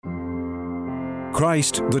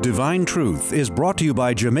Christ, the Divine Truth, is brought to you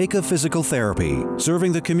by Jamaica Physical Therapy,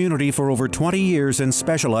 serving the community for over 20 years and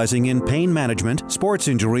specializing in pain management, sports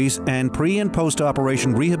injuries, and pre- and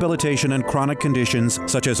post-operation rehabilitation and chronic conditions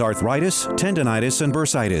such as arthritis, tendonitis, and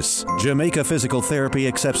bursitis. Jamaica Physical Therapy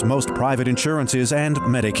accepts most private insurances and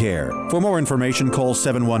Medicare. For more information, call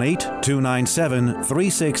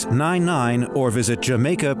 718-297-3699 or visit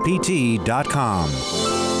JamaicaPT.com.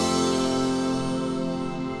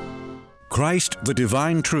 Christ, the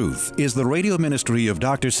Divine Truth, is the radio ministry of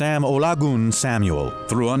Dr. Sam Olagun Samuel.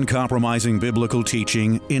 Through uncompromising biblical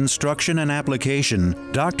teaching, instruction, and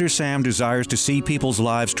application, Dr. Sam desires to see people's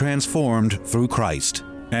lives transformed through Christ.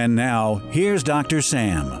 And now, here's Dr.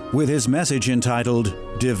 Sam with his message entitled,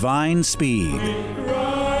 Divine Speed.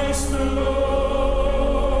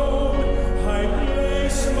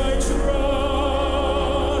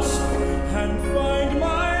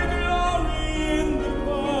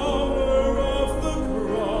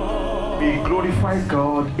 We glorify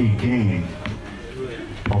God again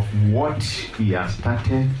of what He has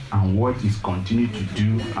started and what He's continuing to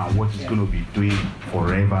do and what He's going to be doing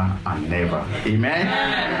forever and ever.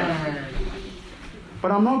 Amen?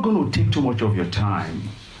 But I'm not going to take too much of your time.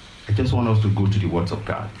 I just want us to go to the words of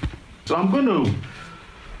God. So I'm going to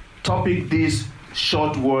topic these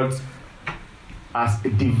short words as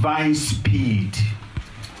divine speed.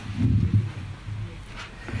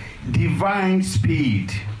 Divine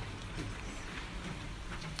speed.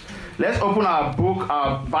 Let's open our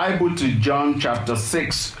Bible to John chapter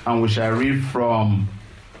 6, and we shall read from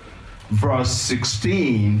verse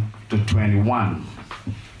 16 to 21.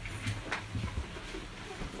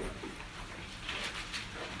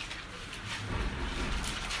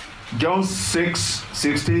 John 6,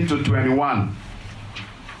 16 to 21.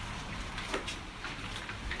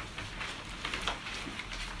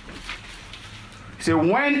 So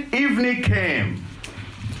when evening came,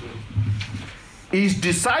 his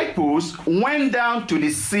disciples went down to the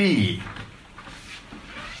sea,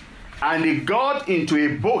 and they got into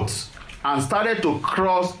a boat and started to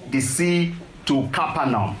cross the sea to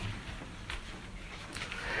Capernaum.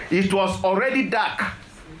 It was already dark,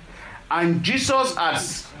 and Jesus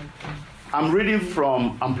I'm reading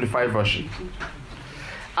from Amplified Version.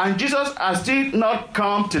 And Jesus had still not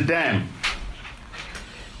come to them.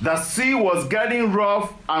 The sea was getting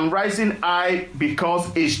rough and rising high because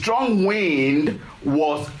a strong wind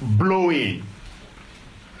was blowing.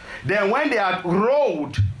 Then when they had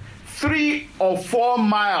rowed 3 or 4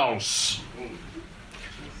 miles,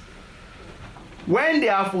 when they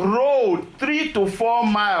have rowed 3 to 4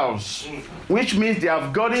 miles, which means they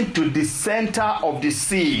have gotten to the center of the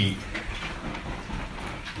sea,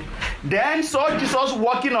 then saw Jesus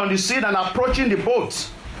walking on the sea and approaching the boat.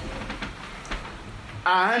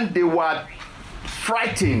 And they were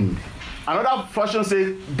frightened. Another version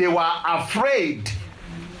says they were afraid.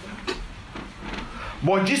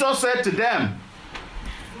 But Jesus said to them,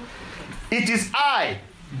 "It is I,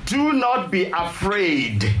 do not be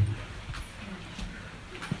afraid."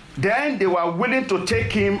 Then they were willing to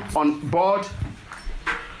take him on board.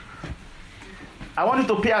 I want you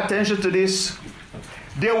to pay attention to this.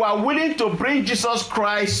 They were willing to bring Jesus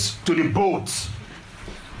Christ to the boat.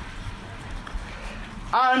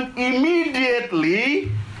 And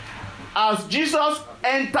immediately, as Jesus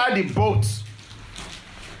entered the boat,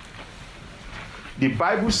 the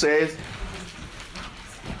Bible says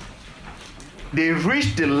they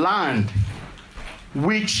reached the land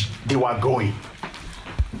which they were going.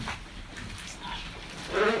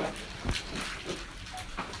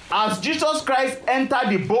 As Jesus Christ entered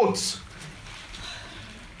the boat,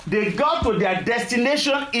 they got to their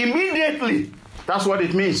destination immediately. That's what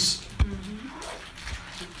it means.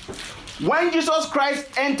 When Jesus Christ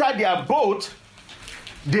entered their boat,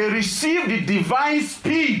 they received the divine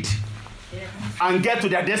speed and get to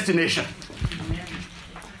their destination.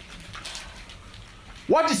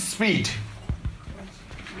 What is speed?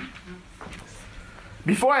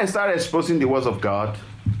 Before I start exposing the words of God,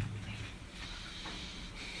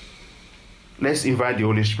 let's invite the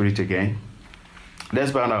Holy Spirit again.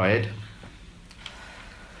 Let's bow our head.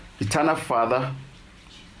 Eternal Father,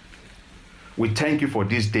 we thank you for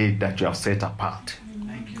this day that you have set apart.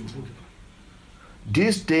 Thank you.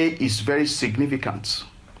 This day is very significant.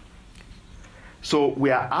 So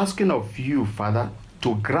we are asking of you, Father,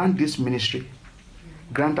 to grant this ministry,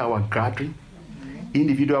 grant our gathering,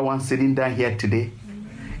 individual ones sitting down here today,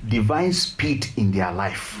 divine speed in their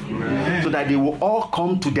life. Amen. So that they will all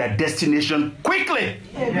come to their destination quickly.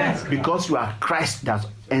 Amen. Because you are Christ that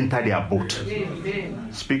entered their boat.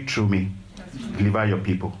 Amen. Speak through me. Deliver your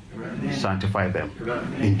people. Amen. Sanctify them.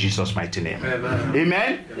 Amen. In Jesus' mighty name. Amen.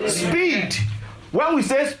 Amen. Amen. Speed When we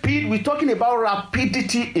say speed, we're talking about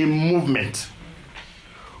rapidity in movement.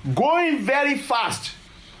 Going very fast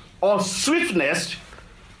or swiftness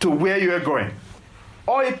to where you are going.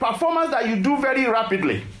 Or a performance that you do very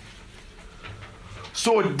rapidly.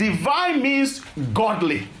 So divine means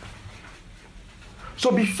godly.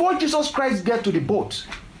 So before Jesus Christ gets to the boat,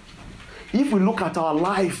 if we look at our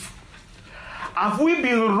life, have we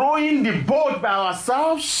been rowing the boat by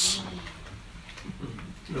ourselves?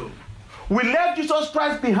 No. We left Jesus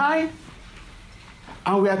Christ behind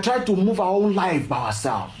and we are trying to move our own life by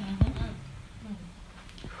ourselves.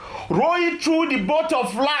 Rowing through the boat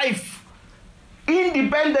of life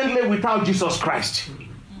independently without Jesus Christ.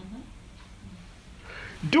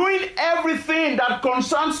 Doing everything that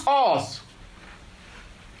concerns us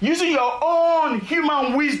using your own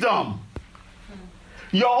human wisdom,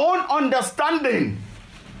 your own understanding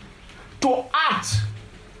to act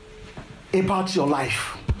about your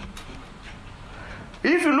life.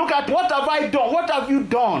 If you look at what have I done, what have you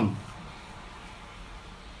done?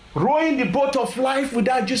 Rowing the boat of life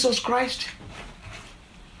without Jesus Christ?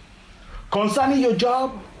 Concerning your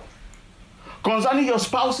job? Concerning your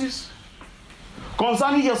spouses?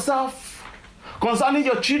 Concerning yourself? Concerning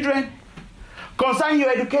your children? Concerning your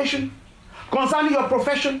education? Concerning your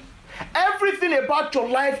profession? Everything about your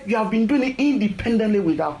life, you have been doing it independently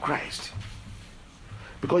without Christ.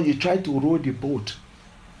 Because you try to row the boat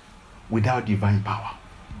without divine power.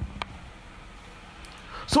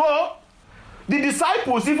 So, the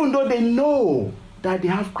disciples, even though they know that they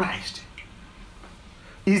have Christ,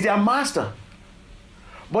 is their master.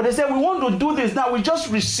 But they say, we want to do this now. We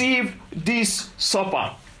just received this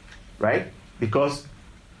supper, right? Because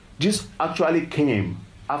this actually came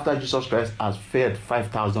after Jesus Christ has fed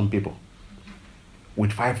 5,000 people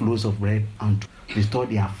with 5 loaves of bread, and they thought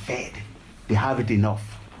they are fed. They have it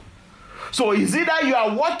enough. So is it that you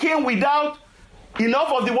are working without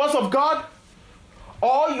enough of the words of God,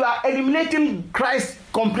 or you are eliminating Christ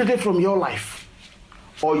completely from your life,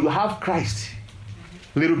 or you have Christ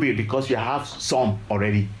a little bit because you have some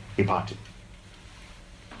already about it?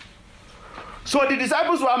 So the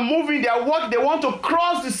disciples were moving their work. They want to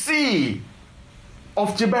cross the sea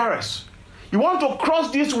of Tiberias. You want to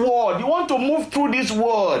cross this world. You want to move through this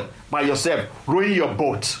world by yourself, rowing your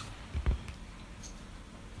boat.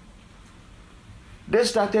 They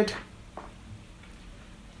started,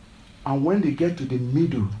 and when they get to the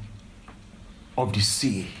middle of the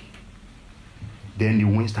sea, then the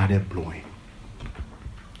wind started blowing.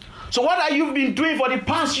 So what have you been doing for the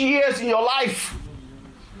past years in your life?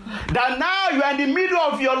 That now you are in the middle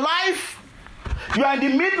of your life, you are in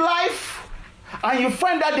the midlife, and you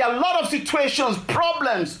find that there are a lot of situations,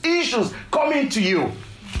 problems, issues coming to you.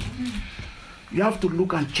 You have to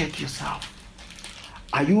look and check yourself.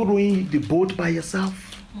 Are you rowing the boat by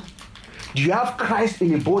yourself? Do you have Christ in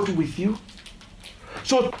the boat with you?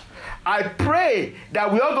 So I pray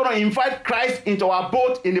that we are going to invite Christ into our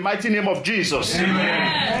boat in the mighty name of Jesus.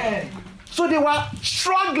 Amen. So they were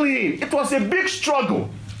struggling. It was a big struggle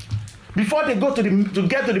before they get to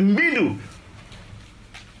the middle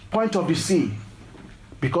point of the sea,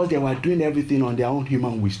 because they were doing everything on their own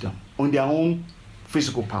human wisdom, on their own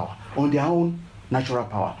physical power, on their own natural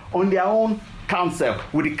power, on their own counsel,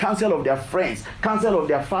 with the counsel of their friends, counsel of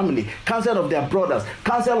their family, counsel of their brothers,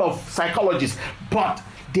 counsel of psychologists, but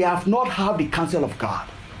they have not had the counsel of God.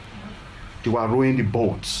 They were rowing the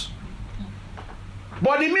boats.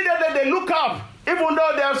 But immediately they look up, even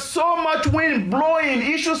though there's so much wind blowing,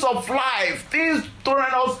 issues of life, things throwing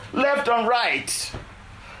us left and right,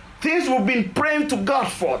 things we've been praying to God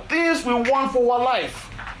for, things we want for our life.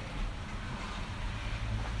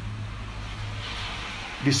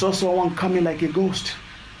 They saw someone coming like a ghost.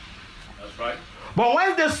 That's right. But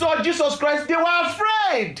when they saw Jesus Christ, they were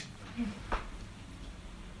afraid.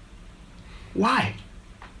 Why?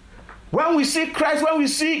 When we see Christ,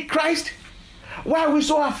 why are we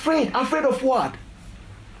so afraid? Afraid of what?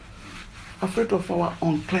 Afraid of our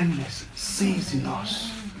uncleanness, sins in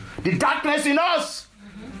us, the darkness in us.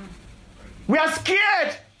 We are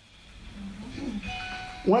scared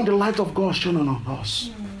when the light of God shone on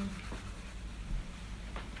us.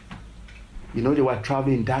 You know, they were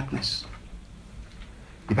traveling in darkness.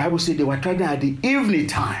 The Bible said they were traveling at the evening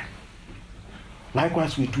time.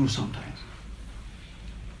 Likewise, we do sometimes.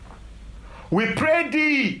 We pray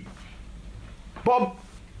thee, but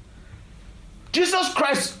Jesus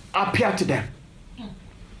Christ appeared to them.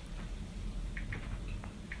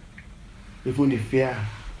 Even the fear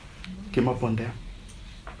came upon them.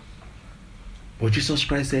 But Jesus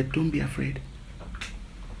Christ said, don't be afraid.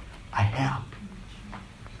 I am.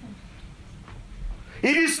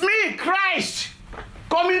 It is me, Christ,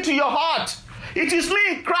 coming to your heart. It is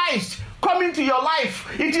me, Christ, coming to your life.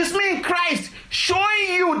 It is me, Christ, showing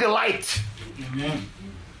you the light. Amen.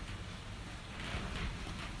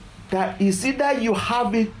 That is either you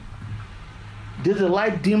have it, did the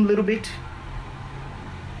light dim a little bit,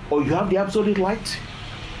 or you have the absolute light.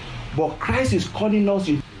 But Christ is calling us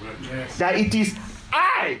in, that it is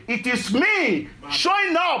me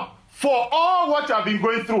showing up for all what you have been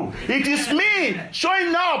going through. It is me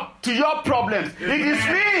showing up to your problems. It is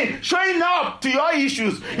me showing up to your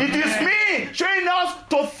issues. It is me showing up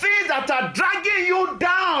to things that are dragging you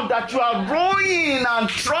down, that you are growing and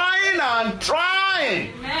trying and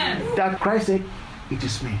trying. Amen. That Christ said, it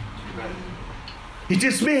is me. It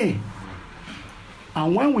is me.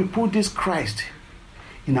 And when we put this Christ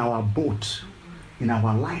in our boat, in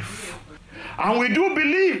our life, and we do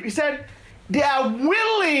believe, he said, they are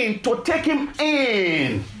willing to take him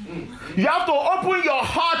in. You have to open your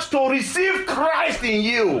heart to receive Christ in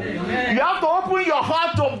you. Amen. You have to open your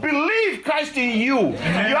heart to believe Christ in you.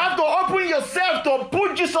 Amen. You have to open yourself to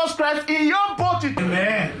put Jesus Christ in your boat.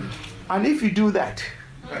 Amen. And if you do that,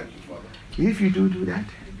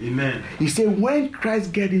 Amen. He said, when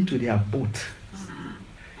Christ get into their boat,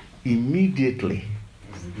 immediately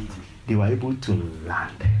they were able to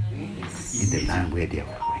land in the land where they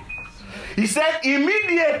were going. He said,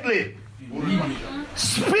 immediately,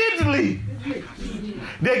 speedily,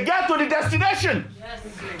 they get to the destination.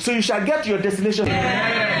 So you shall get to your destination.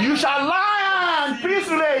 You shall land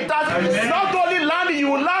peacefully. That's not only landing,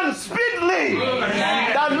 you will land speedily.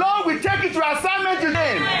 That Lord will take you to your assignment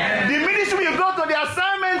today. The ministry will go to the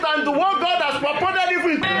assignment and to what God has proposed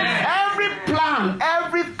even. Every plan,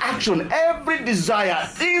 every action, every desire,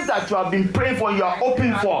 things that you have been praying for, you are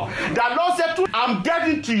hoping for. The Lord said, I'm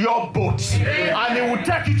getting to your boat, and He will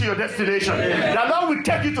take you to your destination. The Lord will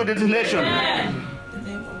take you to the destination.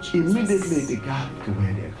 Immediately they got to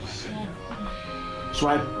where they're going. So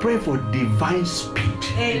I pray for divine speed.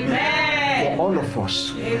 Amen. For all of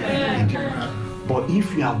us. Amen. But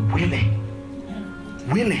if you are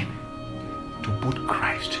willing to put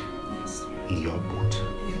Christ in your boat.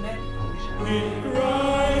 Amen. With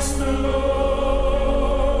Christ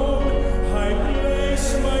alone, I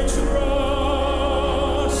place my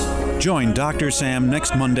trust. Join Dr. Sam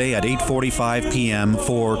next Monday at 8:45 p.m.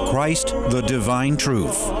 for Christ, the Divine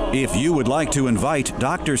Truth. If you would like to invite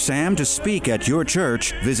Dr. Sam to speak at your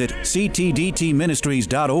church, visit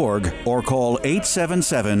ctdtministries.org or call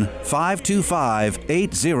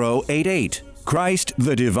 877-525-8088. Christ,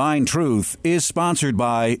 the Divine Truth is sponsored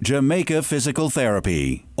by Jamaica Physical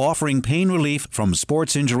Therapy, offering pain relief from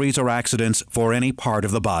sports injuries or accidents for any part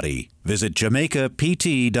of the body. Visit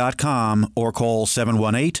JamaicaPT.com or call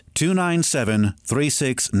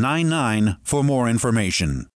 718-297-3699 for more information.